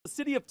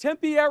city of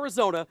Tempe,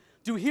 Arizona,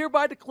 do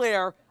hereby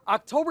declare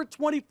October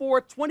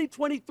 24,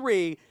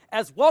 2023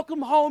 as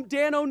Welcome Home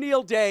Dan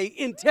O'Neill Day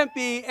in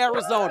Tempe,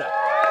 Arizona.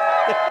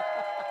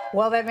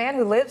 Well, that man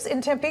who lives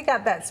in Tempe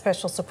got that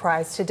special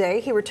surprise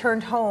today. He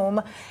returned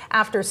home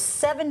after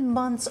 7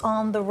 months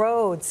on the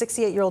road.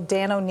 68-year-old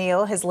Dan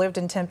O'Neill has lived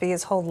in Tempe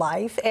his whole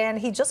life, and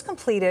he just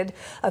completed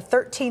a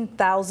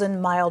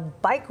 13,000-mile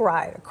bike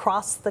ride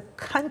across the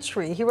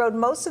country. He rode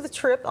most of the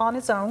trip on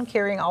his own,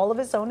 carrying all of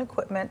his own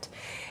equipment,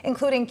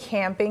 including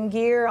camping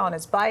gear on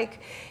his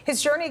bike.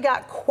 His journey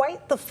got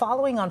quite the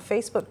following on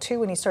Facebook, too,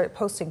 when he started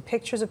posting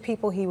pictures of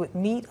people he would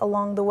meet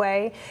along the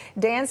way.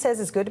 Dan says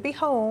it's good to be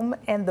home,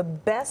 and the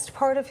best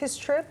part of his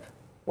trip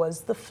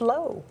was the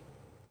flow.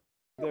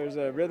 There's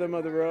a rhythm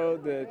of the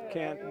road that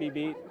can't be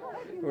beat,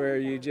 where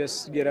you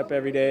just get up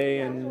every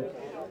day and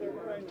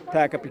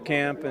pack up your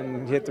camp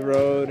and hit the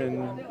road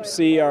and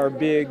see our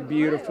big,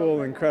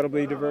 beautiful,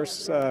 incredibly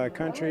diverse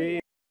country.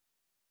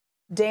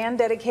 Dan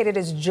dedicated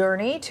his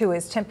journey to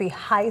his Tempe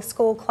High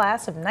School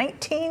class of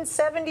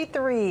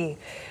 1973,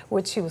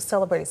 which he will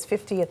celebrate his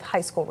 50th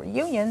high school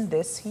reunion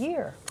this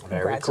year.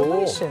 Very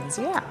Congratulations.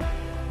 cool.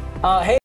 Yeah. Hey.